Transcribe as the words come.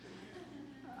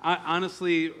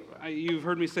Honestly, you've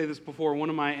heard me say this before,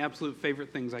 one of my absolute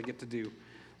favorite things I get to do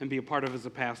and be a part of as a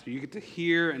pastor. You get to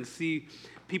hear and see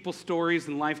people's stories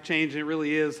and life change, and it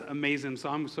really is amazing. So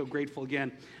I'm so grateful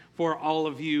again for all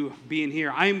of you being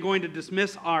here. I am going to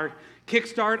dismiss our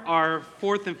Kickstart, our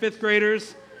 4th and 5th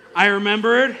graders. I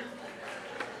remembered.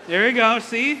 There you go,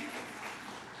 see?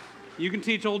 You can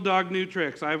teach old dog new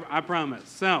tricks, I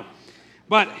promise.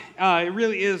 But it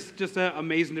really is just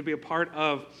amazing to be a part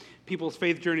of people's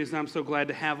faith journeys, and I'm so glad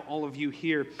to have all of you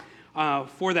here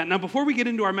for that. Now, before we get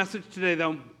into our message today,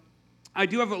 though, I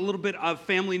do have a little bit of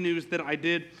family news that I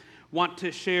did want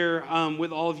to share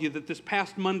with all of you, that this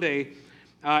past Monday,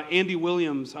 Andy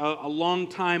Williams, a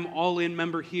longtime all-in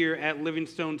member here at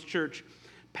Livingstone's church,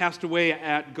 passed away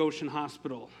at Goshen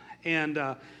Hospital. And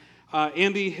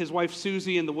Andy, his wife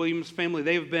Susie, and the Williams family,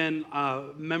 they've been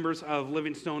members of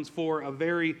Livingstone's for a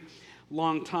very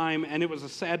long time, and it was a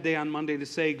sad day on Monday to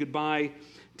say goodbye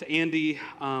to Andy,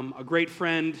 a great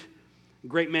friend,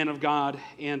 great man of God.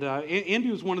 And Andy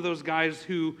was one of those guys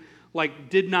who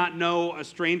did not know a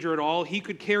stranger at all. He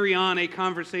could carry on a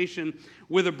conversation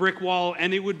with a brick wall,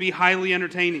 and it would be highly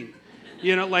entertaining.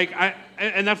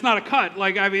 And that's not a cut.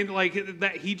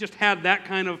 That he just had that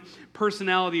kind of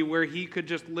personality where he could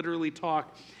just literally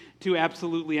talk to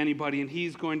absolutely anybody, and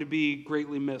he's going to be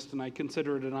greatly missed, and I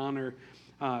consider it an honor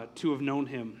to have known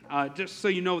him. Just so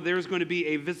you know, there's going to be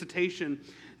a visitation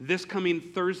this coming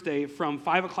Thursday from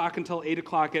 5 o'clock until 8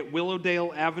 o'clock at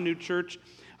Willowdale Avenue Church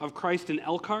of Christ in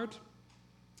Elkhart,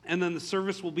 and then the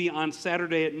service will be on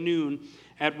Saturday at noon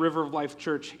at River of Life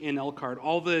Church in Elkhart.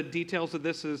 All the details of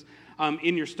this is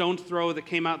in your Stone's Throw that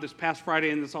came out this past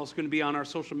Friday, and it's also going to be on our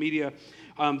social media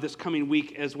this coming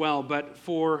week as well. But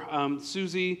for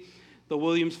Susie, the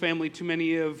Williams family, too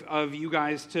many of you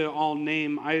guys to all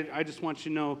name, I just want you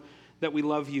to know that we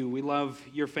love you. We love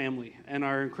your family and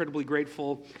are incredibly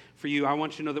grateful for you. I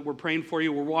want you to know that we're praying for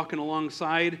you. We're walking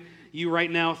alongside you right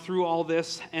now through all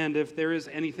this, and if there is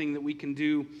anything that we can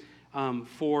do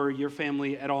for your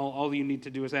family at all you need to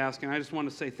do is ask. And I just want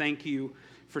to say thank you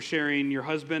for sharing your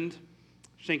husband.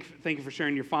 Thank you for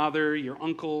sharing your father, your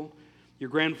uncle, your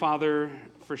grandfather,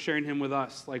 for sharing him with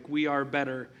us. We are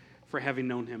better for having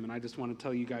known him. And I just want to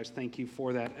tell you guys thank you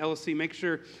for that. LSC, make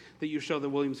sure that you show the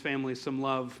Williams family some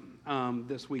love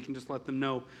this week and just let them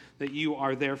know that you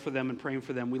are there for them and praying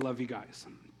for them. We love you guys.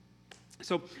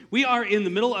 So we are in the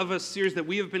middle of a series that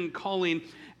we have been calling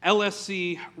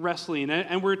LSC Wrestling.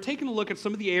 And we're taking a look at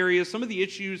some of the areas, some of the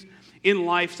issues in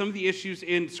life, some of the issues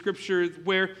in Scripture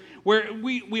where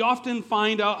we often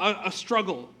find a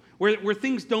struggle, where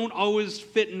things don't always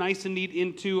fit nice and neat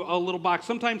into a little box.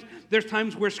 Sometimes there's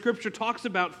times where Scripture talks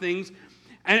about things,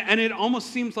 and it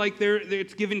almost seems like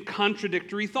it's giving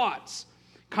contradictory thoughts,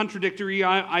 contradictory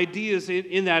ideas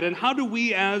in that. And how do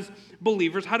we as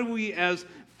believers, how do we as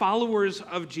followers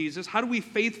of Jesus, how do we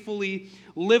faithfully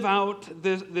live out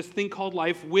this thing called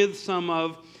life with some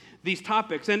of these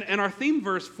topics? And our theme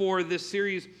verse for this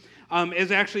series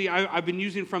is actually, I've been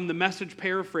using from the Message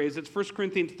paraphrase. It's 1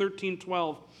 Corinthians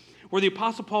 13:12, where the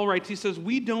Apostle Paul writes, he says,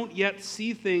 "We don't yet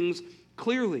see things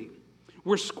clearly.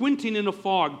 We're squinting in a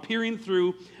fog, peering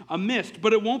through a mist,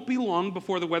 but it won't be long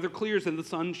before the weather clears and the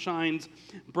sun shines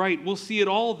bright. We'll see it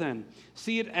all then,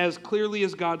 see it as clearly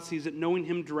as God sees it, knowing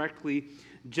him directly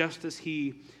just as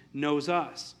he knows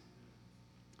us."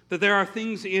 That there are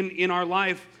things in our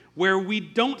life where we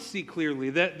don't see clearly,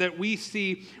 that we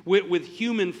see with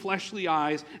human fleshly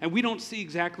eyes, and we don't see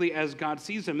exactly as God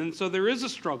sees them. And so there is a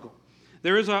struggle.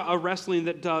 There is a wrestling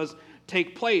that does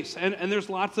take place. And there's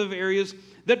lots of areas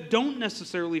that don't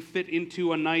necessarily fit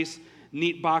into a nice,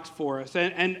 neat box for us.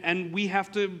 And we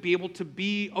have to be able to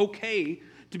be okay,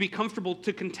 to be comfortable,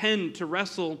 to contend, to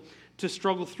wrestle, to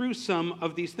struggle through some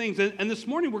of these things. And this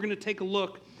morning we're going to take a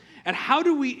look at how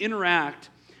do we interact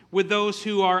with those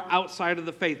who are outside of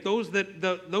the faith, those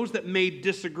that may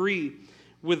disagree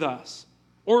with us,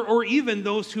 or even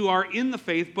those who are in the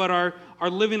faith but are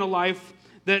living a life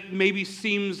that maybe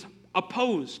seems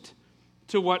opposed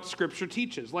to what Scripture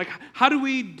teaches. How do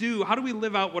we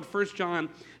live out what 1 John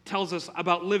tells us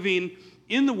about living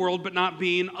in the world but not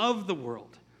being of the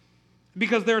world?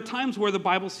 Because there are times where the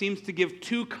Bible seems to give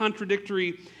two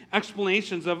contradictory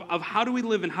explanations of how do we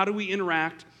live and how do we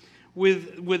interact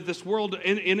with this world,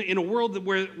 in a world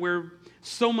where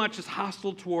so much is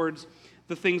hostile towards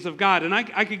the things of God. And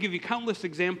I could give you countless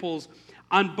examples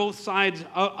on both sides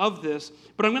of this,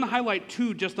 but I'm going to highlight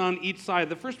two just on each side.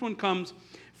 The first one comes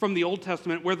from the Old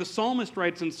Testament, where the psalmist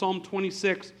writes in Psalm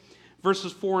 26,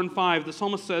 verses 4 and 5. The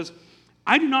psalmist says,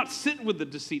 "I do not sit with the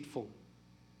deceitful,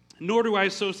 nor do I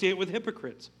associate with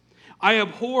hypocrites. I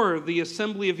abhor the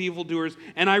assembly of evildoers,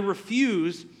 and I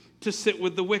refuse to sit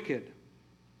with the wicked.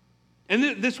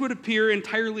 And this would appear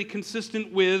entirely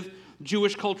consistent with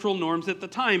Jewish cultural norms at the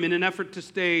time. In an effort to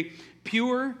stay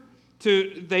pure,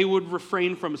 they would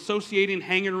refrain from associating,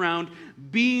 hanging around,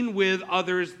 being with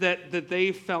others that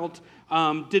they felt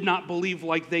did not believe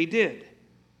like they did.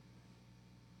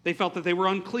 They felt that they were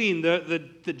unclean,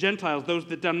 the Gentiles, those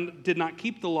that did not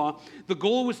keep the law. The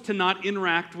goal was to not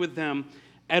interact with them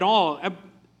at all.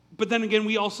 But then again,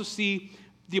 we also see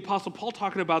the Apostle Paul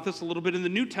talking about this a little bit in the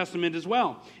New Testament as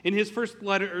well. In his first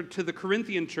letter to the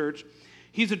Corinthian church,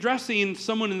 he's addressing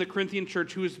someone in the Corinthian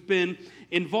church who has been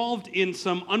involved in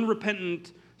some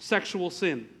unrepentant sexual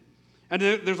sin. And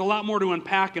there's a lot more to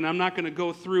unpack, and I'm not going to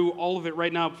go through all of it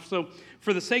right now. So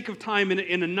for the sake of time,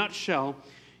 in a nutshell,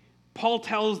 Paul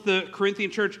tells the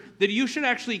Corinthian church that you should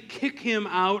actually kick him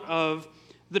out of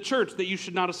the church, that you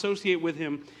should not associate with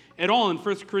him at all. In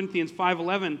 1 Corinthians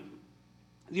 5:11,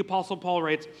 the Apostle Paul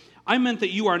writes, I meant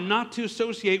that you are not to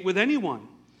associate with anyone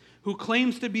who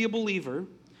claims to be a believer,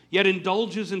 yet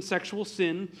indulges in sexual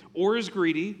sin, or is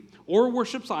greedy, or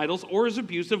worships idols, or is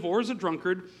abusive, or is a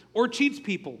drunkard, or cheats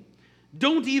people.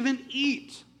 Don't even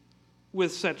eat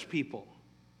with such people.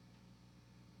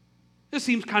 This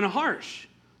seems kind of harsh.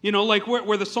 You know, like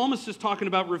where the psalmist is talking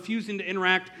about refusing to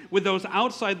interact with those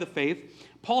outside the faith,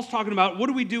 Paul's talking about what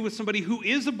do we do with somebody who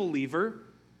is a believer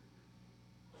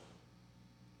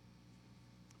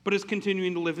but is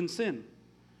continuing to live in sin.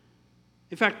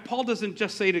 In fact, Paul doesn't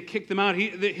just say to kick them out.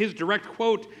 His direct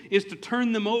quote is to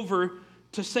turn them over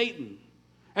to Satan.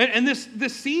 And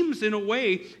this seems, in a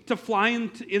way, to fly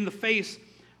in the face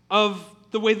of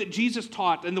the way that Jesus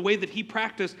taught and the way that he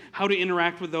practiced how to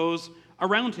interact with those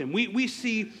around him. We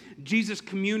see Jesus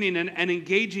communing and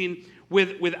engaging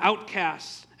with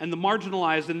outcasts and the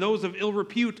marginalized and those of ill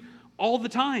repute all the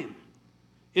time.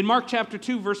 In Mark chapter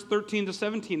 2, verse 13 to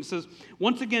 17, it says,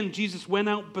 once again, Jesus went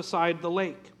out beside the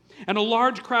lake, and a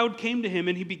large crowd came to him,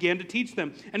 and he began to teach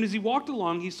them. And as he walked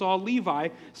along, he saw Levi,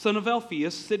 son of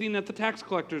Alphaeus, sitting at the tax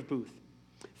collector's booth.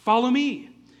 Follow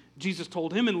me, Jesus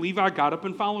told him, and Levi got up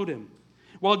and followed him.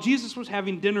 While Jesus was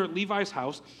having dinner at Levi's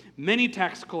house, many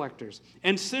tax collectors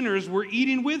and sinners were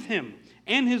eating with him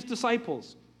and his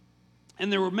disciples.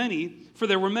 And there were many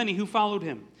who followed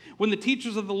him. When the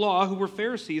teachers of the law, who were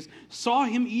Pharisees, saw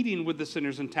him eating with the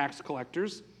sinners and tax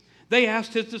collectors, they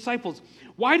asked his disciples,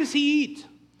 why does he eat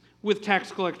with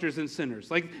tax collectors and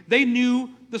sinners? Like, they knew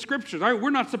the scriptures. All right,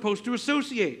 we're not supposed to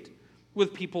associate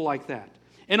with people like that.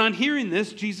 And on hearing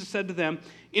this, Jesus said to them,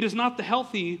 it is not the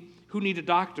healthy who need a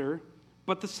doctor,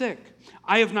 but the sick.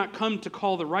 I have not come to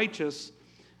call the righteous,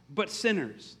 but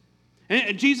sinners.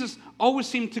 And Jesus always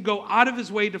seemed to go out of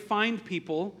his way to find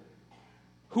people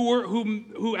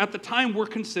who at the time were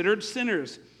considered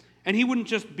sinners. And he wouldn't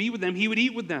just be with them, he would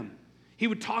eat with them. He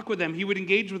would talk with them, he would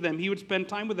engage with them, he would spend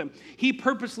time with them. He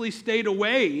purposely stayed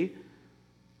away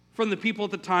from the people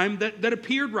at the time that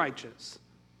appeared righteous,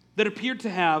 that appeared to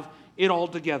have it all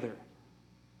together.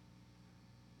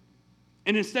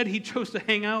 And instead, he chose to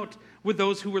hang out with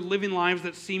those who were living lives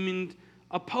that seemed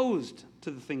opposed to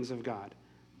the things of God.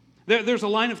 There's a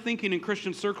line of thinking in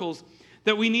Christian circles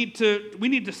that we need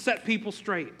to set people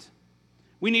straight.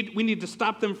 We need to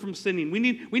stop them from sinning. We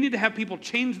need to have people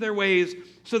change their ways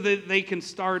so that they can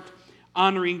start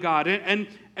honoring God.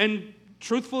 And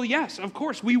truthfully, yes, of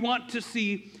course, we want to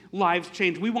see lives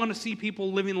change. We want to see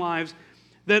people living lives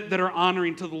that are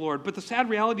honoring to the Lord. But the sad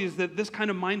reality is that this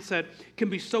kind of mindset can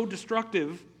be so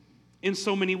destructive in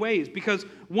so many ways, because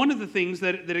one of the things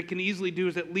that it can easily do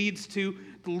is it leads to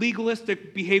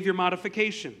legalistic behavior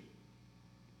modification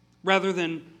rather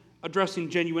than addressing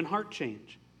genuine heart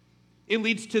change. It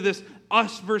leads to this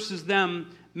us versus them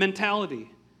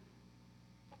mentality,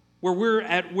 where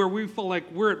we feel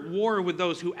like we're at war with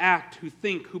those who act, who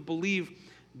think, who believe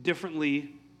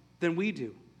differently than we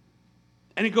do.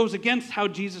 And it goes against how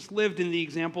Jesus lived in the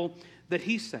example that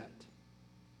he set.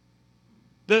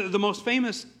 The most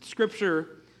famous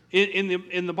scripture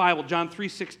in the Bible, John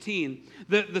 3:16,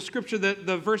 the scripture,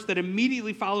 the verse that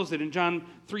immediately follows it in John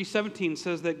 3:17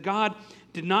 says that God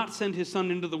did not send his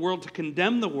son into the world to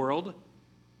condemn the world,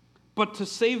 but to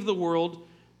save the world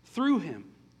through him.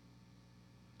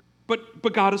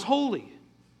 But God is holy.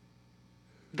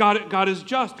 God is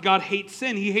just. God hates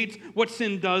sin. He hates what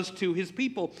sin does to his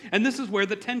people. And this is where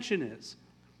the tension is.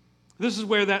 This is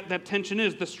where that tension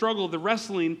is, the struggle, the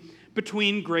wrestling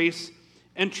between grace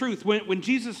and truth. When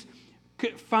Jesus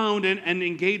found and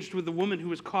engaged with the woman who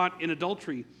was caught in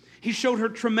adultery, he showed her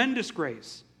tremendous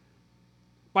grace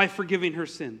by forgiving her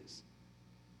sins,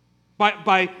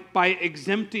 by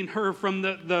exempting her from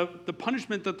the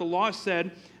punishment that the law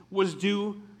said was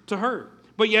due to her.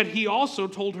 But yet he also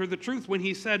told her the truth when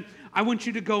he said, I want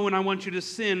you to go and I want you to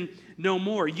sin no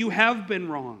more. You have been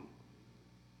wrong,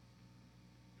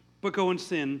 but go and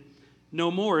sin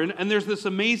no more. And there's this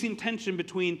amazing tension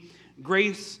between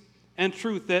grace and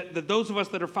truth that those of us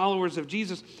that are followers of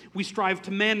Jesus, we strive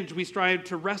to manage, we strive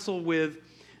to wrestle with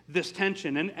this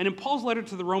tension. And in Paul's letter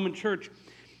to the Roman church,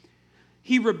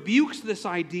 he rebukes this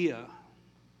idea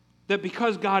that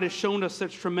because God has shown us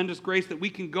such tremendous grace that we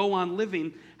can go on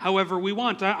living however we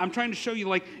want. I'm trying to show you,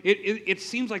 like, it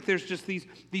seems like there's just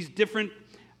these different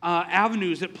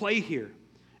avenues at play here.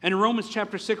 And in Romans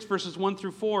chapter 6, verses 1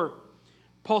 through 4,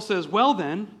 Paul says, well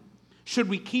then, should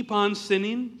we keep on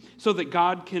sinning so that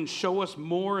God can show us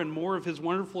more and more of his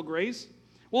wonderful grace?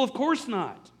 Well, of course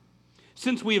not.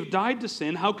 Since we have died to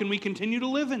sin, how can we continue to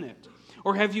live in it?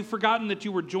 Or have you forgotten that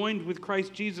you were joined with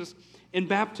Christ Jesus in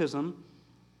baptism?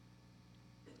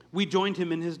 We joined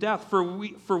him in his death. For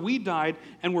we died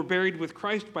and were buried with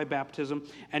Christ by baptism.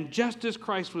 And just as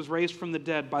Christ was raised from the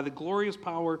dead by the glorious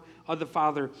power of the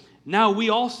Father, now we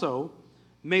also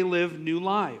may live new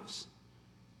lives.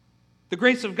 The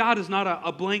grace of God is not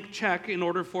a blank check in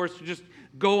order for us to just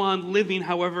go on living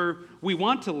however we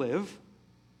want to live.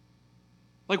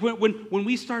 Like when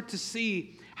we start to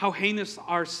see how heinous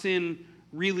our sin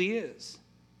really is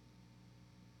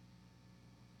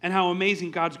and how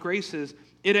amazing God's grace is,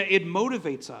 it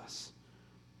motivates us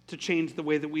to change the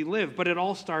way that we live. But it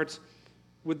all starts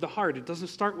with the heart. It doesn't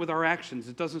start with our actions.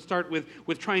 It doesn't start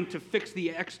with trying to fix the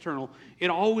external. It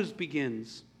always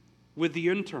begins with the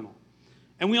internal.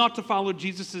 And we ought to follow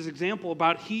Jesus' example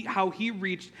about how he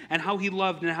reached and how he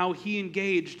loved and how he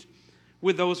engaged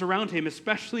with those around him,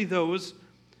 especially those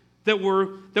that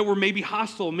were maybe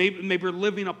hostile, maybe were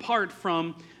living apart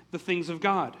from the things of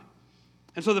God.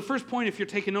 And so the first point, if you're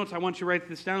taking notes, I want you to write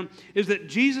this down, is that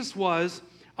Jesus was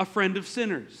a friend of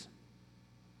sinners.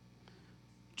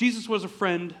 Jesus was a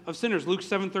friend of sinners. Luke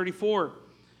 7:34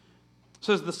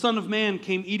 says, the Son of Man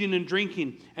came eating and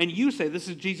drinking, and you say, this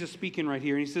is Jesus speaking right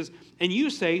here, and he says, and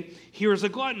you say, here is a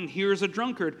glutton, here is a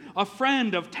drunkard, a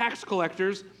friend of tax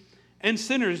collectors and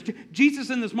sinners.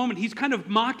 Jesus in this moment, he's kind of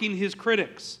mocking his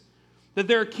critics, that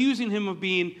they're accusing him of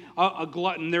being a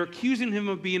glutton, they're accusing him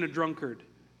of being a drunkard.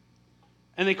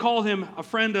 And they call him a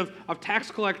friend of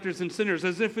tax collectors and sinners,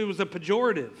 as if it was a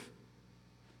pejorative.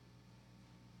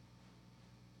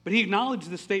 But he acknowledged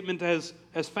this statement as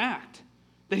fact,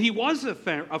 that he was a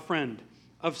friend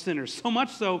of sinners, so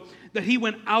much so that he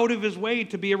went out of his way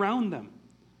to be around them.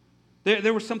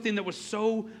 There was something that was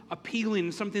so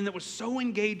appealing, something that was so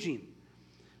engaging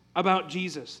about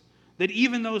Jesus, that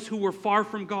even those who were far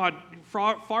from God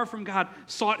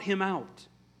sought him out.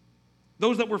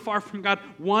 Those that were far from God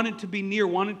wanted to be near,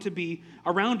 wanted to be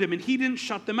around him. And he didn't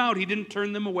shut them out. He didn't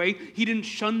turn them away. He didn't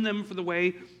shun them for the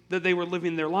way that they were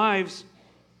living their lives.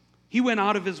 He went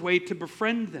out of his way to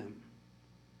befriend them.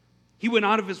 He went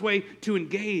out of his way to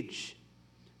engage,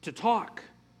 to talk,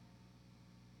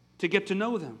 to get to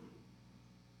know them.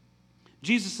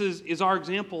 Jesus is our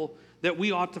example that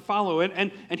we ought to follow.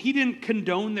 And he didn't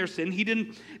condone their sin.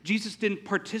 Jesus didn't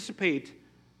participate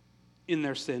in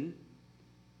their sin.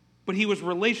 But he was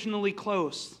relationally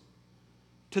close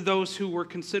to those who were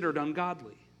considered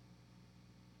ungodly.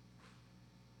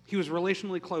 He was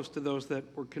relationally close to those that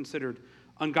were considered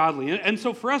ungodly. And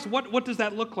so for us, what does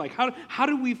that look like? How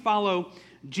do we follow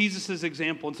Jesus'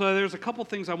 example? And so there's a couple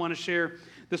things I want to share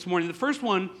this morning. The first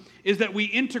one is that we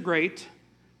integrate,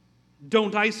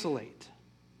 don't isolate.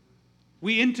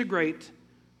 We integrate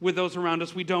with those around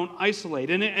us. We don't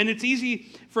isolate. And it's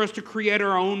easy for us to create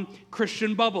our own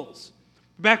Christian bubbles.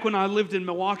 Back when I lived in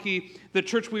Milwaukee, the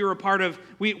church we were a part of,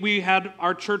 we had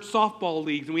our church softball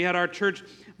leagues, and we had our church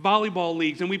volleyball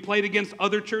leagues, and we played against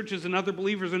other churches and other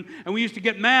believers, and we used to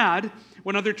get mad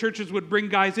when other churches would bring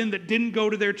guys in that didn't go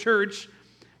to their church,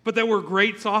 but that were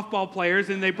great softball players,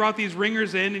 and they brought these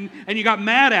ringers in, and you got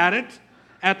mad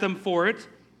at them for it.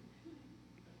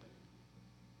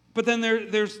 But then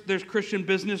there's Christian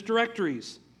business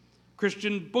directories,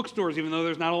 Christian bookstores, even though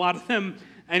there's not a lot of them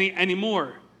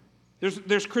anymore.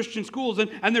 There's Christian schools,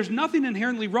 and there's nothing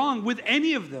inherently wrong with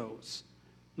any of those.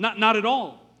 Not at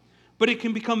all. But it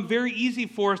can become very easy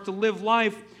for us to live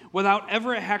life without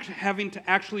ever having to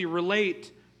actually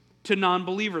relate to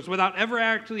non-believers, without ever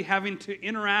actually having to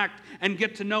interact and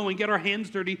get to know and get our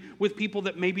hands dirty with people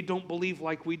that maybe don't believe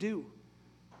like we do.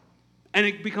 And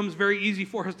it becomes very easy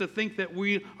for us to think that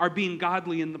we are being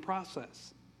godly in the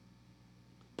process.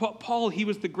 Paul, he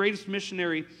was the greatest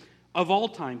missionary of all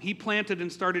time. He planted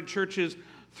and started churches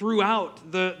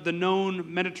throughout the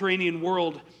known Mediterranean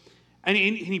world, and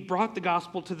he brought the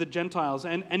gospel to the Gentiles.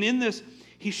 And in this,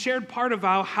 he shared part of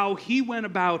how he went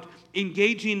about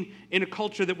engaging in a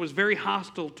culture that was very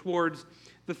hostile towards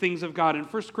the things of God. In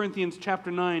 1 Corinthians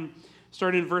chapter 9,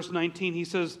 starting in verse 19, he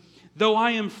says, "Though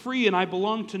I am free and I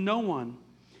belong to no one,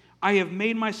 I have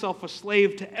made myself a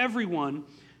slave to everyone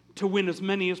to win as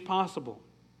many as possible.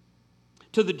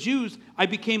 To the Jews, I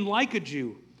became like a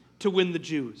Jew to win the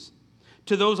Jews.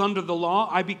 To those under the law,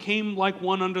 I became like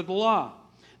one under the law,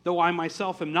 though I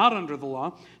myself am not under the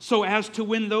law, so as to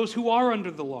win those who are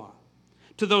under the law.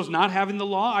 To those not having the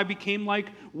law, I became like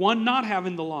one not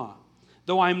having the law,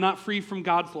 though I am not free from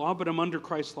God's law, but am under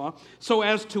Christ's law, so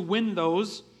as to win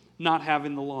those not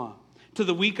having the law. To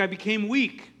the weak, I became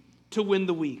weak to win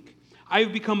the weak. I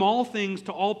have become all things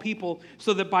to all people,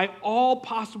 so that by all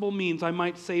possible means I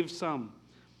might save some.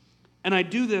 And I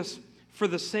do this for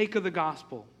the sake of the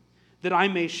gospel, that I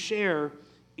may share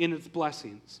in its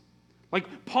blessings."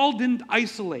 Like, Paul didn't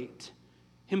isolate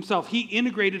himself. He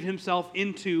integrated himself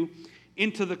into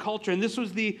the culture. And this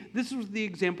was the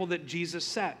example that Jesus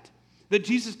set. That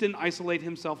Jesus didn't isolate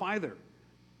himself either.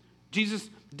 Jesus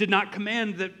did not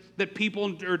command that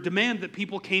people, or demand that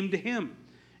people came to him.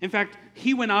 In fact,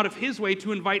 he went out of his way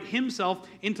to invite himself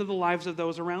into the lives of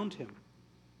those around him.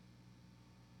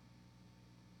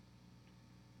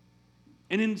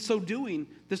 And in so doing,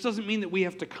 this doesn't mean that we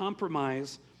have to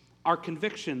compromise our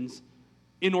convictions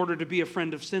in order to be a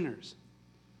friend of sinners.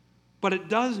 But it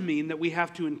does mean that we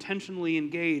have to intentionally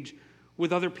engage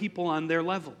with other people on their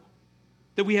level.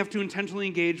 That we have to intentionally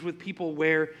engage with people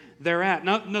where they're at.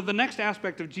 Now the next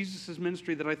aspect of Jesus'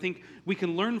 ministry that I think we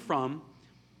can learn from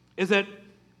is that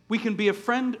we can be a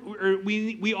friend, or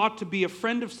we ought to be a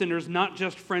friend of sinners, not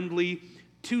just friendly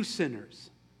to sinners.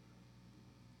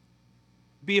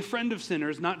 Be a friend of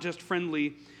sinners, not just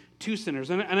friendly to sinners.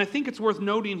 And I think it's worth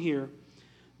noting here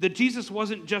that Jesus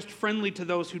wasn't just friendly to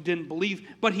those who didn't believe,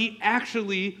 but he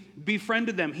actually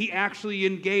befriended them. He actually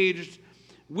engaged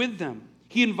with them.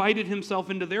 He invited himself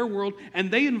into their world, and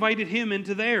they invited him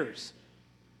into theirs.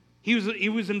 He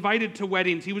was invited to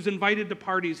weddings. He was invited to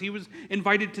parties. He was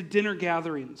invited to dinner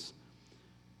gatherings.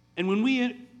 And when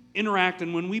we interact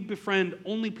and when we befriend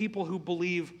only people who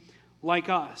believe like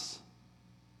us,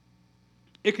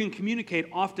 it can communicate,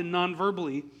 often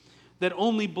non-verbally, that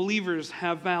only believers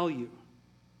have value.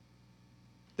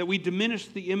 That we diminish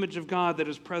the image of God that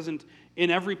is present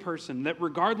in every person. That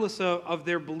regardless of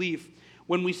their belief,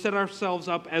 when we set ourselves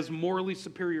up as morally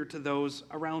superior to those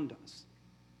around us.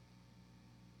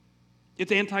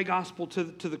 It's anti-gospel to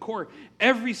the core.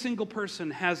 Every single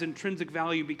person has intrinsic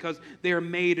value because they are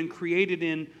made and created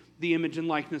in the image and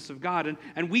likeness of God.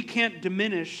 And we can't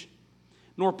diminish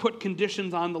nor put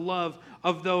conditions on the love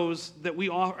of those that we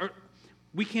are.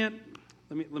 We can't,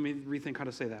 let me rethink how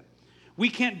to say that. We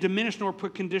can't diminish nor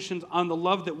put conditions on the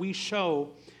love that we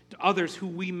show to others who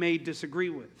we may disagree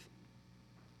with.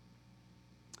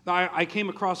 I came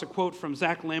across a quote from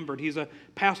Zach Lambert. He's a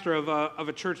pastor of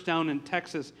a church down in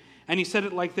Texas. And he said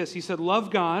it like this. He said,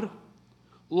 "Love God,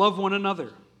 love one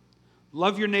another.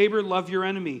 Love your neighbor, love your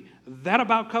enemy. That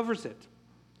about covers it.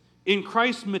 In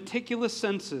Christ's meticulous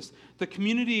census, the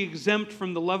community exempt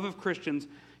from the love of Christians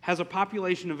has a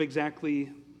population of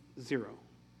exactly 0.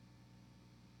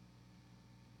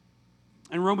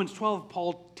 In Romans 12,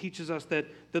 Paul teaches us that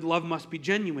love must be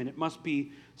genuine. It must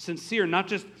be sincere, not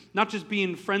just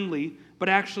being friendly, but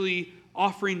actually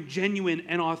offering genuine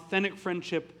and authentic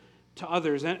friendship to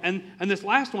others. And this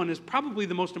last one is probably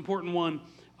the most important one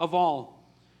of all,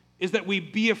 is that we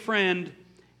be a friend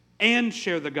and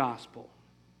share the gospel.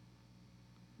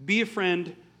 Be a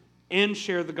friend and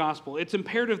share the gospel. It's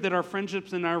imperative that our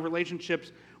friendships and our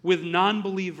relationships with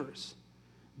non-believers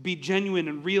be genuine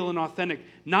and real and authentic,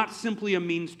 not simply a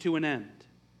means to an end.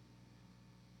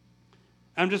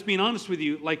 I'm just being honest with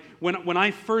you. Like, when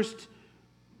I first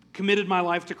committed my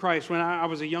life to Christ, when I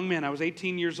was a young man, I was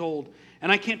 18 years old,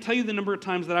 and I can't tell you the number of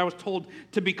times that I was told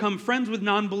to become friends with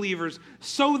non-believers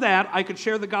so that I could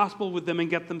share the gospel with them and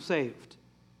get them saved.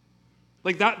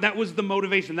 Like, that was the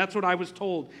motivation. That's what I was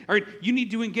told. All right, you need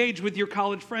to engage with your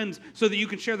college friends so that you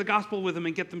can share the gospel with them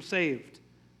and get them saved.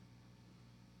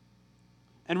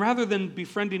 And rather than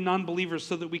befriending non-believers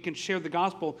so that we can share the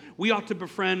gospel, we ought to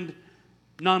befriend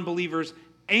non-believers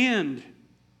and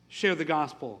share the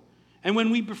gospel. And when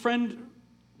we befriend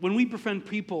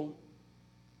people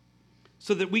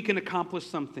so that we can accomplish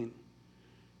something,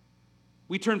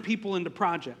 we turn people into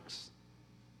projects.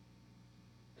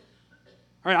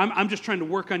 All right, I'm just trying to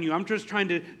work on you. I'm just trying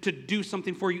to do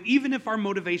something for you, even if our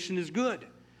motivation is good.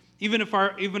 Even if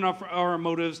our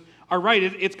motives are right.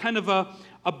 It's kind of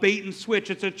a bait and switch.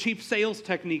 It's a cheap sales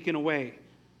technique in a way.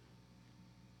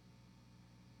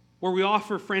 where we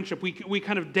offer friendship, we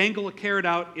kind of dangle a carrot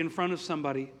out in front of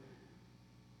somebody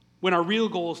when our real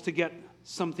goal is to get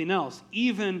something else,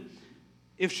 even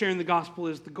if sharing the gospel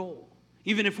is the goal.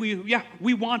 Even if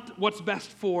we want what's best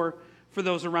for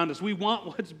those around us. We want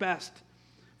what's best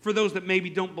for those that maybe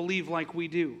don't believe like we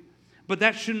do. But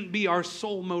that shouldn't be our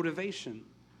sole motivation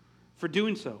for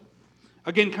doing so.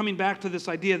 Again, coming back to this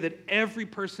idea that every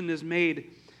person is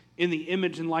made in the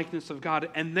image and likeness of God,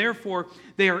 and therefore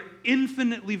they are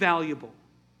infinitely valuable.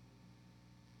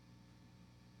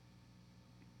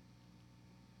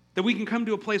 That we can come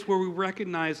to a place where we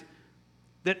recognize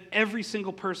that every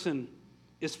single person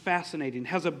is fascinating,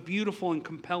 has a beautiful and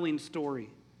compelling story.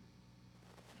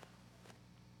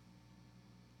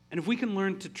 And if we can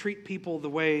learn to treat people the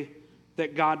way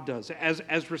that God does,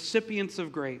 as recipients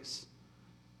of grace,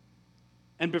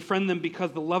 and befriend them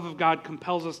because the love of God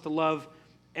compels us to love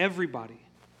everybody,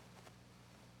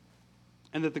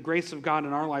 and that the grace of God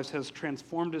in our lives has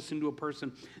transformed us into a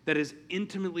person that is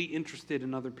intimately interested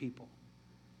in other people,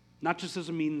 not just as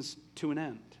a means to an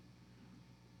end.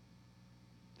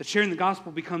 That sharing the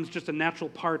gospel becomes just a natural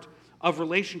part of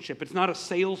relationship. It's not a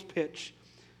sales pitch.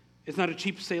 It's not a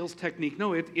cheap sales technique.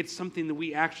 No, it's something that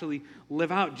we actually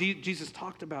live out. Jesus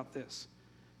talked about this.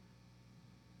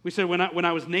 We said, when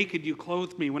I was naked, you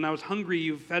clothed me. When I was hungry,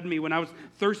 you fed me. When I was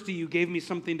thirsty, you gave me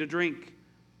something to drink.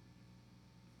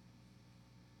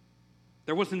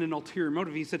 There wasn't an ulterior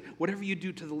motive. He said, whatever you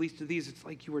do to the least of these, it's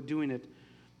like you are doing it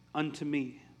unto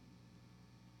me.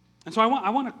 And so I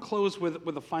want to close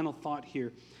with a final thought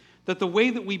here. That the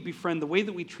way that we befriend, the way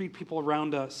that we treat people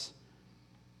around us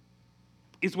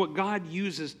is what God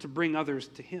uses to bring others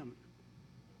to Him.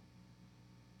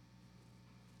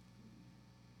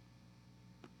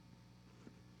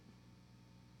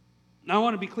 Now, I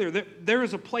want to be clear. There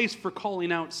is a place for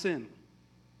calling out sin.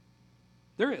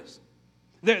 There is.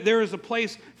 There is a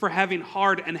place for having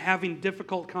hard and having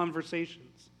difficult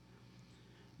conversations.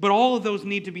 But all of those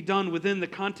need to be done within the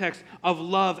context of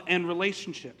love and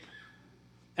relationship.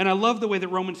 And I love the way that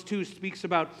Romans 2 speaks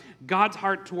about God's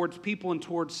heart towards people and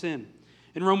towards sin.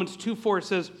 In Romans 2:4 it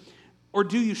says, or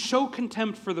do you show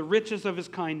contempt for the riches of His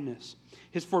kindness,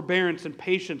 His forbearance and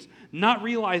patience, not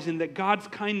realizing that God's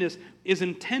kindness is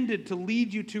intended to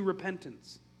lead you to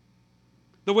repentance?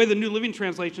 The way the New Living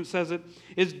Translation says it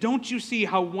is, don't you see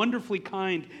how wonderfully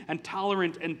kind and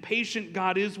tolerant and patient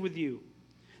God is with you?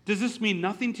 Does this mean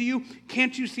nothing to you?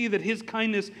 Can't you see that His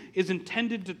kindness is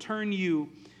intended to turn you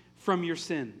from your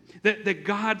sin? That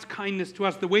God's kindness to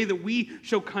us, the way that we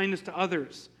show kindness to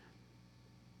others,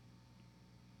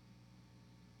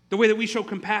 the way that we show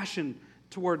compassion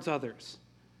towards others,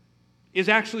 is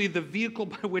actually the vehicle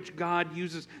by which God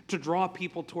uses to draw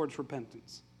people towards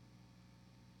repentance.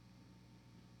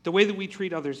 The way that we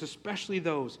treat others, especially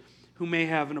those who may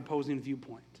have an opposing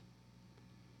viewpoint.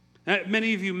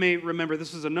 Many of you may remember,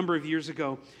 this is a number of years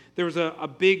ago, there was a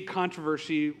big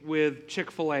controversy with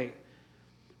Chick-fil-A,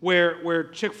 where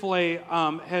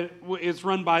Chick-fil-A is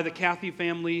run by the Cathy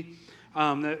family.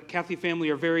 The Cathy family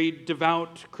are very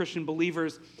devout Christian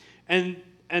believers, and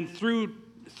through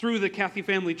the Cathy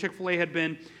family, Chick-fil-A had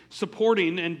been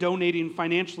supporting and donating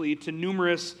financially to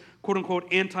numerous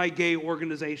quote-unquote anti-gay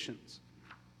organizations.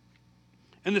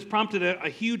 And this prompted a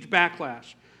huge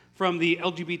backlash from the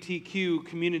LGBTQ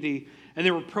community, and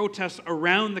there were protests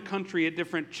around the country at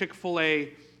different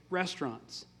Chick-fil-A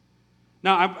restaurants.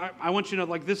 Now, I want you to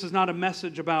know, this is not a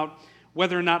message about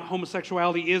whether or not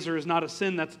homosexuality is or is not a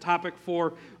sin. That's a topic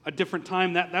for a different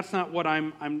time. That's not what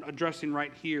I'm addressing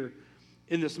right here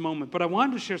in this moment. But I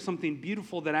wanted to share something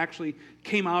beautiful that actually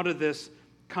came out of this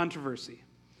controversy.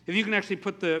 If you can actually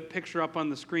put the picture up on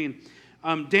the screen.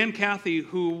 Dan Cathy,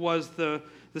 who was the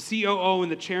COO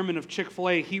and the chairman of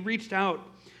Chick-fil-A, he reached out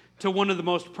to one of the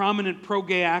most prominent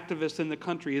pro-gay activists in the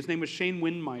country. His name was Shane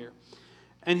Windmeyer.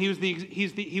 And he was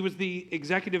the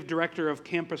executive director of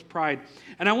Campus Pride.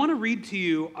 And I want to read to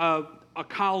you a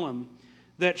column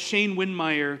that Shane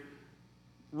Windmeyer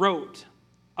wrote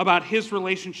about his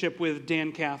relationship with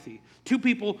Dan Cathy. Two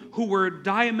people who were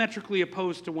diametrically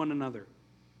opposed to one another.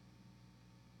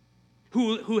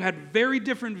 Who had very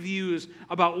different views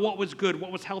about what was good,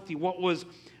 what was healthy, what was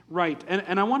right.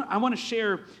 And I want to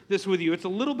share this with you. It's a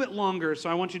little bit longer, so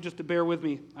I want you just to bear with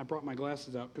me. I brought my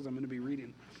glasses out because I'm going to be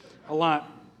reading a lot.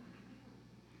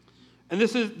 And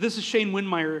this is Shane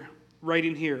Windmeyer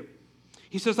writing here.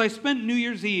 He says, I spent New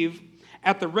Year's Eve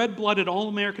at the red-blooded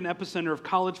All-American epicenter of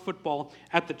college football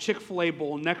at the Chick-fil-A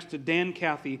Bowl next to Dan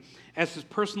Cathy as his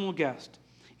personal guest.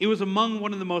 It was among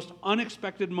one of the most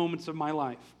unexpected moments of my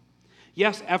life.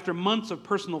 Yes, after months of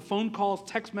personal phone calls,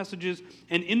 text messages,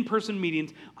 and in-person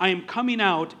meetings, I am coming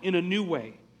out in a new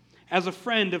way. as a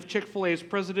friend of Chick-fil-A's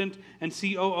president and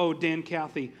COO, Dan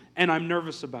Cathy, and I'm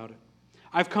nervous about it.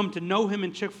 I've come to know him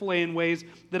and Chick-fil-A in ways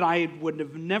that I would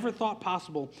have never thought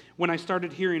possible when I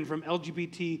started hearing from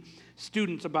LGBT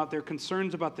students about their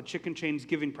concerns about the chicken chain's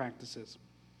giving practices.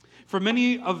 For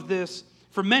many,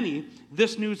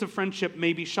 this news of friendship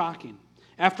may be shocking.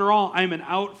 After all, I'm an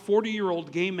out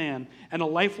 40-year-old gay man and a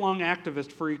lifelong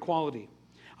activist for equality.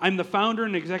 I'm the founder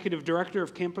and executive director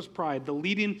of Campus Pride, the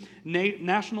leading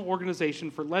national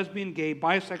organization for lesbian, gay,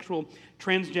 bisexual,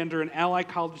 transgender, and ally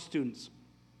college students.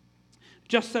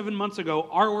 Just 7 months ago,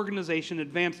 our organization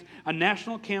advanced a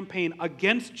national campaign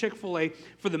against Chick-fil-A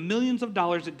for the millions of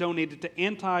dollars it donated to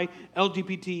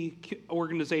anti-LGBT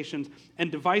organizations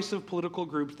and divisive political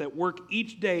groups that work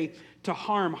each day to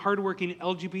harm hardworking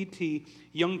LGBT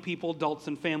young people, adults,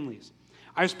 and families.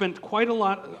 I've spent quite a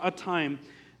lot of time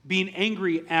being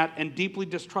angry at and deeply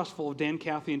distrustful of Dan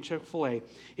Cathy and Chick-fil-A.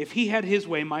 If he had his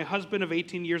way, my husband of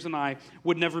 18 years and I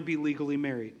would never be legally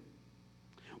married.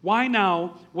 Why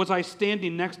now was I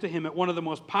standing next to him at one of the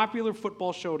most popular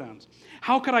football showdowns?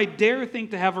 How could I dare think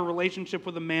to have a relationship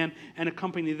with a man and a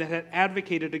company that had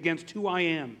advocated against who I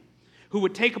am, who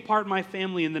would take apart my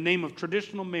family in the name of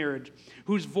traditional marriage,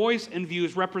 whose voice and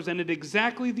views represented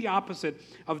exactly the opposite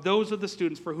of those of the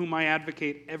students for whom I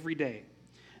advocate every day?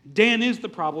 Dan is the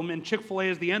problem and Chick-fil-A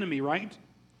is the enemy, right?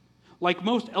 Like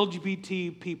most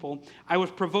LGBT people, I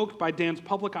was provoked by Dan's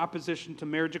public opposition to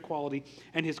marriage equality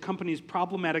and his company's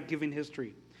problematic giving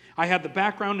history. I had the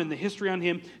background and the history on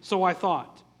him, so I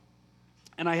thought.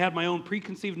 And I had my own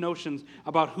preconceived notions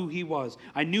about who he was.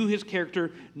 I knew his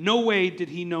character. No way did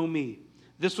he know me.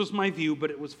 This was my view,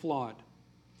 but it was flawed.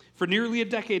 For nearly a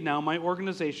decade now, my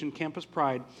organization, Campus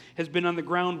Pride, has been on the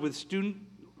ground with student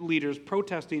leaders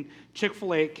protesting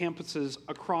Chick-fil-A campuses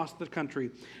across the country.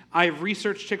 I have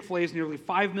researched Chick-fil-A's nearly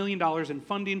 $5 million in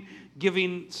funding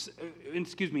given since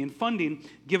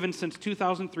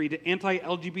 2003 to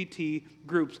anti-LGBT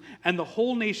groups, and the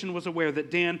whole nation was aware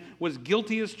that Dan was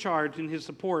guilty as charged in his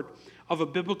support of a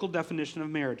biblical definition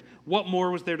of marriage. What more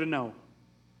was there to know?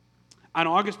 On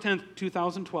August 10th,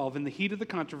 2012, in the heat of the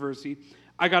controversy,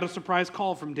 I got a surprise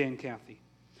call from Dan Cathy.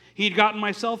 He had gotten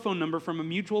my cell phone number from a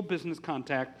mutual business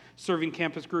contact serving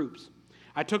campus groups.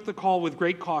 I took the call with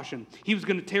great caution. He was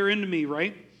going to tear into me,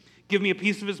 right? Give me a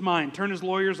piece of his mind, turn his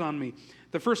lawyers on me.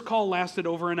 The first call lasted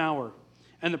over an hour,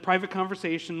 and the private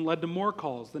conversation led to more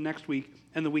calls the next week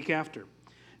and the week after.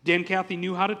 Dan Cathy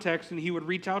knew how to text, and he would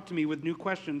reach out to me with new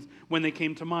questions when they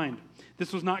came to mind.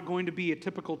 This was not going to be a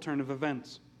typical turn of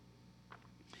events.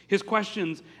 His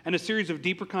questions and a series of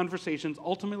deeper conversations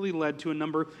ultimately led to a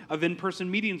number of in-person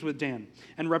meetings with Dan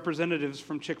and representatives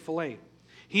from Chick-fil-A.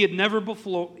 He had never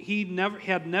before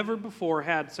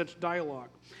had such dialogue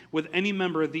with any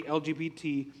member of the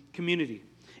LGBT community.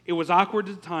 It was awkward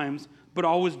at times, but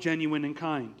always genuine and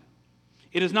kind.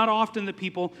 It is not often that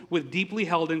people with deeply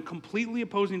held and completely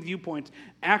opposing viewpoints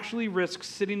actually risk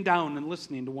sitting down and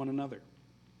listening to one another.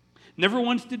 Never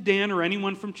once did Dan or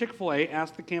anyone from Chick-fil-A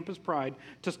ask the Campus Pride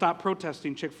to stop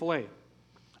protesting Chick-fil-A.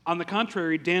 On the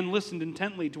contrary, Dan listened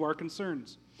intently to our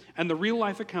concerns and the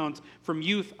real-life accounts from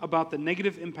youth about the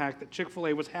negative impact that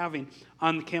Chick-fil-A was having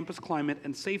on the campus climate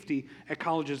and safety at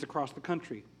colleges across the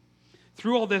country.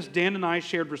 Through all this, Dan and I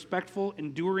shared respectful,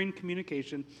 enduring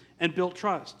communication and built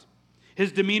trust.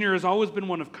 His demeanor has always been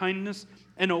one of kindness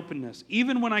and openness.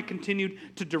 Even when I continued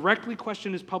to directly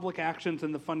question his public actions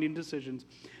and the funding decisions,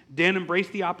 Dan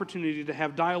embraced the opportunity to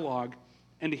have dialogue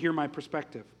and to hear my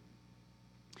perspective.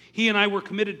 He and I were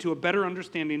committed to a better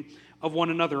understanding of one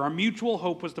another. Our mutual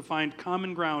hope was to find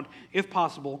common ground, if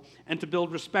possible, and to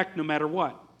build respect no matter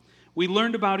what. We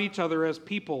learned about each other as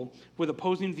people with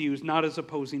opposing views, not as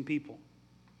opposing people.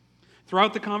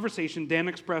 Throughout the conversation, Dan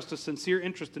expressed a sincere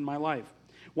interest in my life,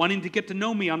 wanting to get to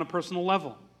know me on a personal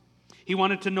level. He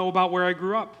wanted to know about where I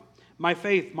grew up, my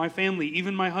faith, my family,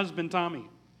 even my husband, Tommy.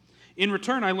 In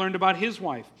return, I learned about his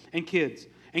wife and kids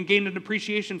and gained an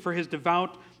appreciation for his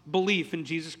devout belief in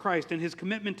Jesus Christ and his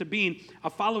commitment to being a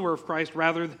follower of Christ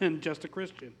rather than just a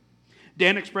Christian.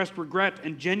 Dan expressed regret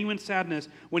and genuine sadness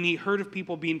when he heard of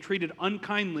people being treated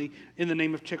unkindly in the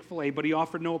name of Chick-fil-A, but he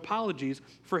offered no apologies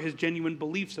for his genuine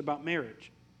beliefs about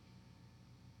marriage.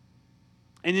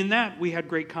 And in that, we had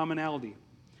great commonality.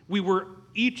 We were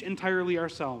each entirely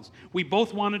ourselves. We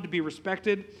both wanted to be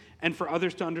respected and for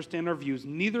others to understand our views.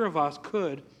 Neither of us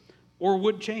could or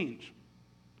would change.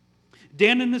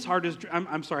 Dan in his heart is,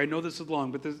 I'm sorry, I know this is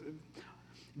long, but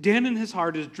Dan in his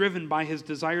heart is driven by his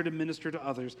desire to minister to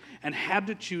others and had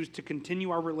to choose to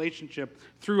continue our relationship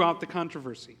throughout the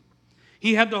controversy.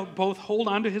 He had to both hold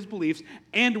on to his beliefs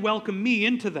and welcome me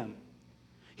into them.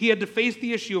 He had to face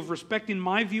the issue of respecting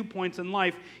my viewpoints in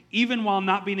life, even while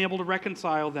not being able to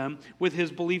reconcile them with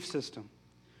his belief system.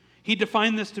 He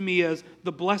defined this to me as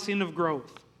the blessing of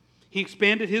growth. He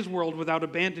expanded his world without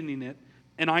abandoning it,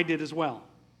 and I did as well.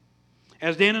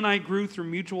 As Dan and I grew through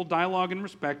mutual dialogue and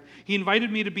respect, he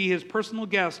invited me to be his personal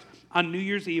guest on New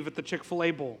Year's Eve at the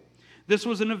Chick-fil-A Bowl. This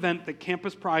was an event that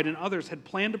Campus Pride and others had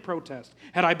planned to protest.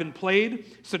 Had I been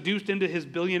played, seduced into his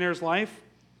billionaire's life?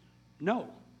 No.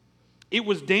 It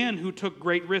was Dan who took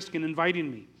great risk in inviting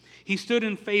me. He stood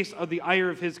in face of the ire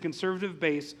of his conservative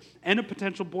base and a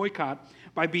potential boycott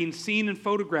by being seen and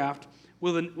photographed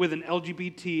with an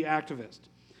LGBT activist.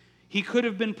 He could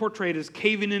have been portrayed as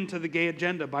caving into the gay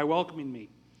agenda by welcoming me.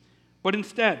 But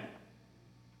instead,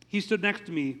 he stood next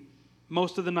to me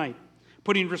most of the night,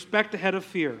 putting respect ahead of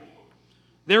fear.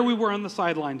 There we were on the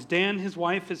sidelines, Dan, his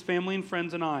wife, his family and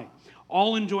friends, and I,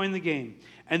 all enjoying the game.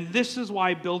 And this is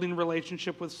why building a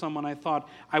relationship with someone I thought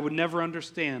I would never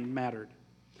understand mattered.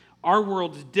 Our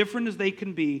worlds, different as they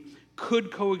can be,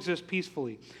 could coexist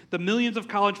peacefully. The millions of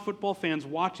college football fans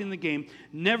watching the game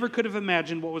never could have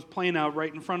imagined what was playing out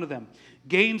right in front of them.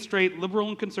 Gay and straight, liberal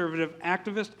and conservative,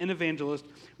 activist and evangelist,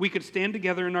 we could stand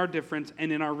together in our difference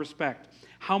and in our respect.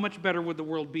 How much better would the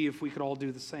world be if we could all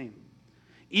do the same?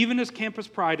 Even as Campus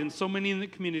Pride and so many in the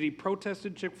community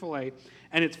protested Chick-fil-A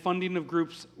and its funding of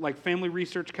groups like Family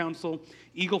Research Council,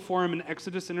 Eagle Forum, and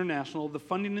Exodus International, the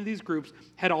funding of these groups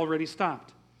had already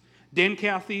stopped. Dan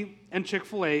Cathy and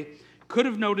Chick-fil-A could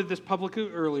have noted this publicly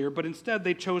earlier, but instead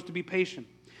they chose to be patient,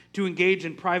 to engage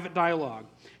in private dialogue,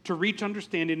 to reach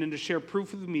understanding, and to share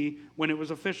proof with me when it was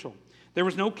official. There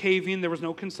was no caving, there was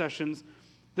no concessions.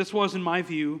 This was, in my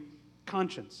view,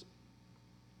 conscience.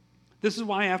 This is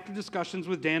why, after discussions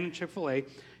with Dan and Chick-fil-A,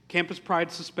 Campus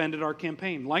Pride suspended our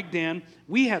campaign. Like Dan,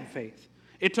 we had faith.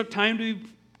 It took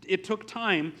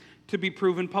time to be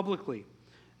proven publicly.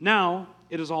 Now,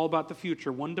 it is all about the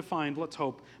future, one defined, let's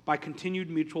hope, by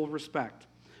continued mutual respect.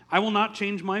 I will not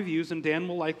change my views, and Dan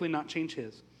will likely not change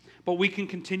his. But we can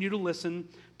continue to listen,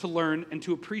 to learn, and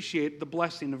to appreciate the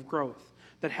blessing of growth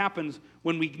that happens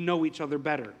when we know each other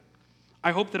better.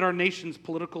 I hope that our nation's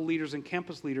political leaders and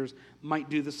campus leaders might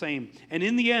do the same. And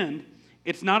in the end,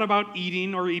 it's not about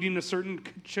eating a certain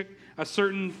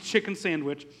chicken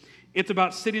sandwich. It's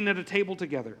about sitting at a table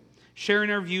together, sharing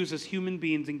our views as human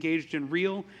beings engaged in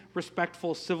real,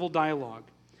 respectful, civil dialogue.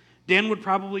 Dan would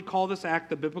probably call this act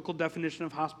the biblical definition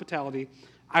of hospitality.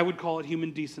 I would call it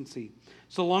human decency.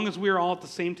 So long as we are all at the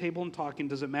same table and talking,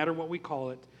 does it matter what we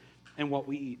call it and what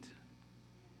we eat?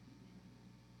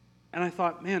 And I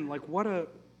thought, man, like what a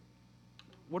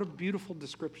beautiful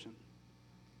description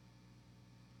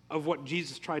of what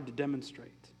Jesus tried to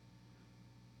demonstrate.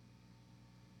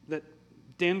 That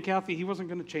Dan Cathy, he wasn't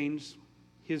going to change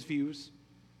his views.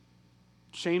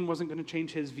 Shane wasn't going to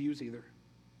change his views either.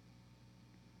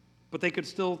 But they could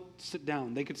still sit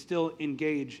down. They could still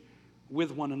engage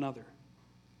with one another.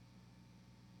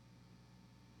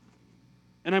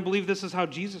 And I believe this is how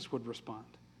Jesus would respond.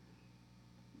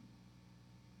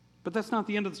 But that's not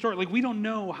the end of the story. Like, we don't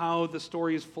know how the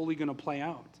story is fully going to play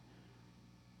out.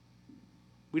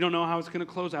 We don't know how it's going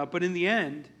to close out. But in the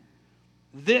end,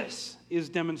 this is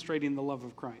demonstrating the love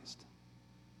of Christ.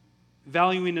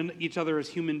 Valuing each other as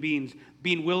human beings,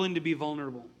 being willing to be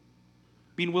vulnerable,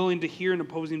 being willing to hear an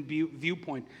opposing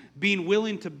viewpoint, being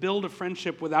willing to build a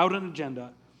friendship without an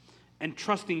agenda, and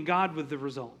trusting God with the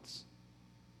results.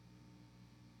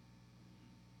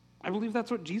 I believe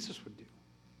that's what Jesus would do.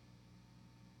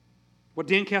 What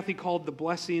Dan Cathy called the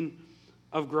blessing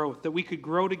of growth, that we could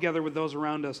grow together with those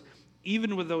around us,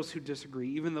 even with those who disagree,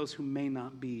 even those who may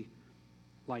not be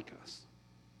like us.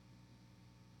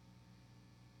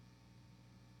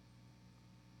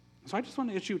 So I just want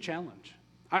to issue a challenge.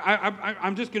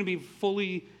 I'm just going to be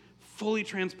fully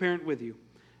transparent with you.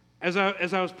 As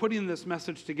I was putting this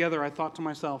message together, I thought to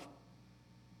myself,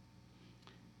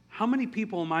 how many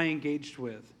people am I engaged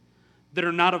with that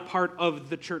are not a part of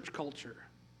the church culture?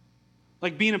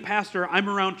 Like being a pastor, I'm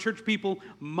around church people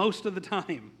most of the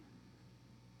time.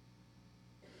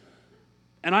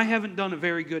 And I haven't done a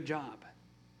very good job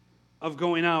of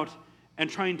going out and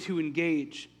trying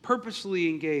to purposely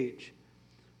engage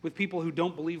with people who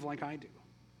don't believe like I do.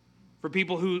 For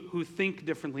people who think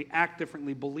differently, act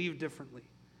differently, believe differently.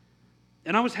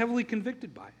 And I was heavily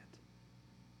convicted by it.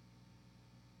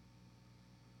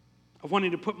 Of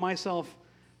wanting to put myself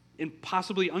in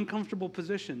possibly uncomfortable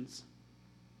positions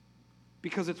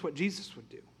because it's what Jesus would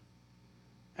do.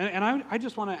 And I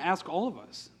just want to ask all of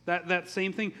us that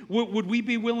same thing. Would we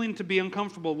be willing to be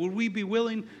uncomfortable? Would we be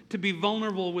willing to be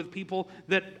vulnerable with people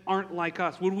that aren't like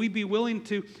us? Would we be willing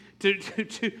to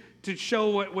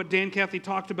show what Dan Cathy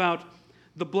talked about,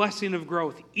 the blessing of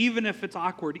growth, even if it's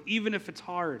awkward, even if it's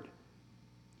hard,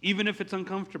 even if it's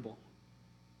uncomfortable?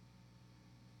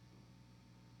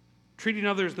 Treating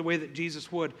others the way that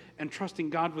Jesus would and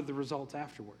trusting God with the results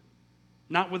afterward.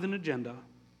 Not with an agenda,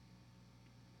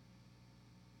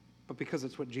 but because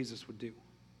it's what Jesus would do.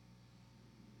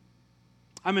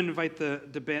 I'm going to invite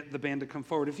the band to come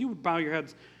forward. If you would bow your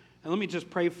heads, and let me just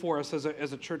pray for us as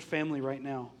a church family right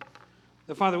now.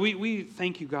 Father, we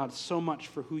thank you, God, so much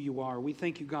for who you are. We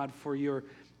thank you, God, for your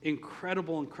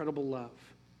incredible, incredible love.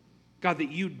 God,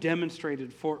 that you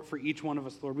demonstrated for each one of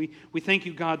us, Lord. We thank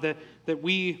you, God, that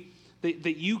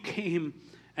you came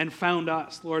and found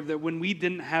us, Lord, that when we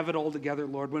didn't have it all together,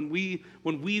 Lord, when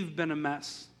we've been a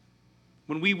mess,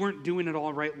 when we weren't doing it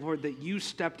all right, Lord, that you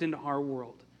stepped into our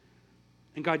world.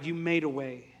 And God, you made a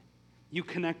way. You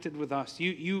connected with us.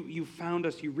 You found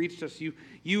us. You reached us.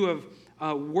 You have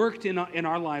worked in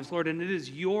our lives, Lord, and it is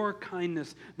your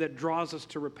kindness that draws us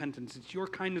to repentance. It's your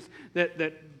kindness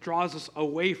that draws us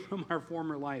away from our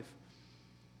former life.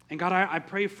 And God, I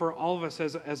pray for all of us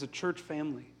as a church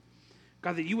family,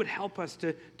 God, that you would help us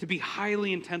to be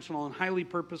highly intentional and highly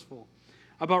purposeful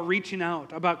about reaching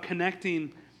out, about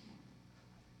connecting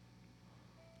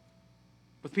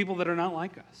with people that are not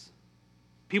like us,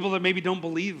 people that maybe don't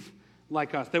believe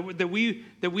like us, that we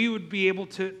would be able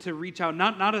to reach out,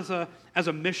 not as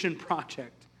a mission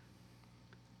project,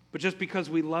 but just because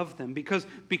we love them, because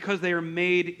they are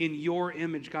made in your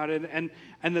image, God, and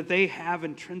that they have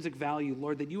intrinsic value,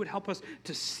 Lord, that you would help us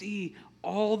to see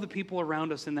all the people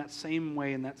around us in that same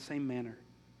way, in that same manner.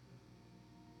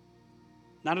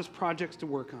 Not as projects to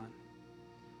work on,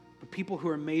 but people who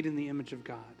are made in the image of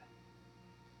God,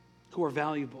 who are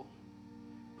valuable,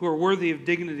 who are worthy of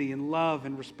dignity and love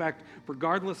and respect,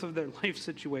 regardless of their life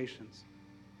situations.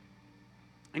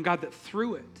 And God, that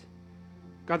through it,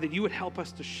 God, that you would help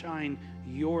us to shine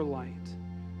your light.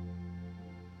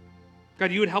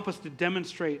 God, you would help us to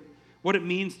demonstrate what it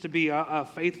means to be a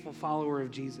faithful follower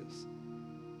of Jesus.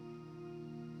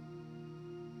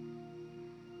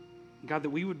 God, that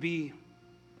we would be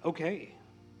okay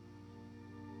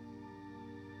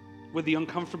with the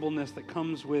uncomfortableness that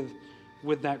comes with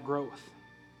that growth.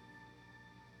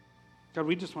 God,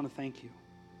 we just want to thank you,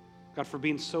 God, for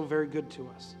being so very good to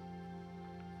us.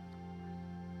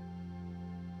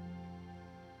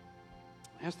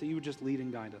 I ask that you would just lead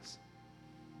and guide us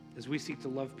as we seek to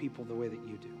love people the way that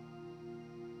you do.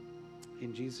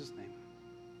 In Jesus' name,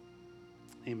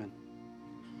 amen.